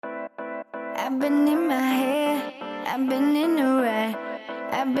I've been in my head, I've been in the rut,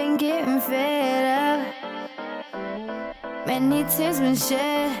 I've been getting fed up. Many tears been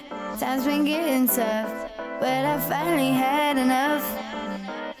shed, times been getting tough, but I finally had enough.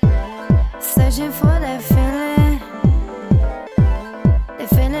 Searching for that feeling, the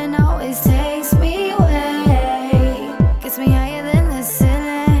feeling always takes me away, gets me higher than the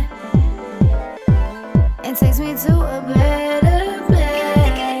ceiling, and takes me to a better place.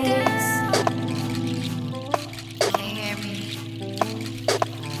 Can you hear me?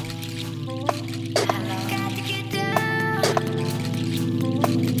 Hello? Got to get down.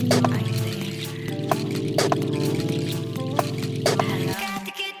 Are you there? Hello? Got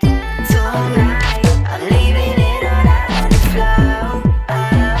to get down. Tonight, I'm leaving it all out on the floor.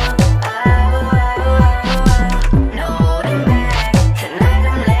 No holding back. Tonight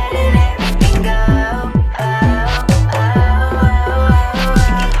I'm letting everything go.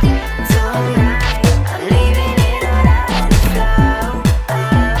 Tonight, I'm leaving it all out on the floor.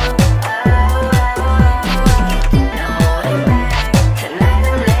 No holding back. Tonight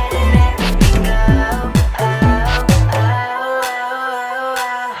I'm letting everything go.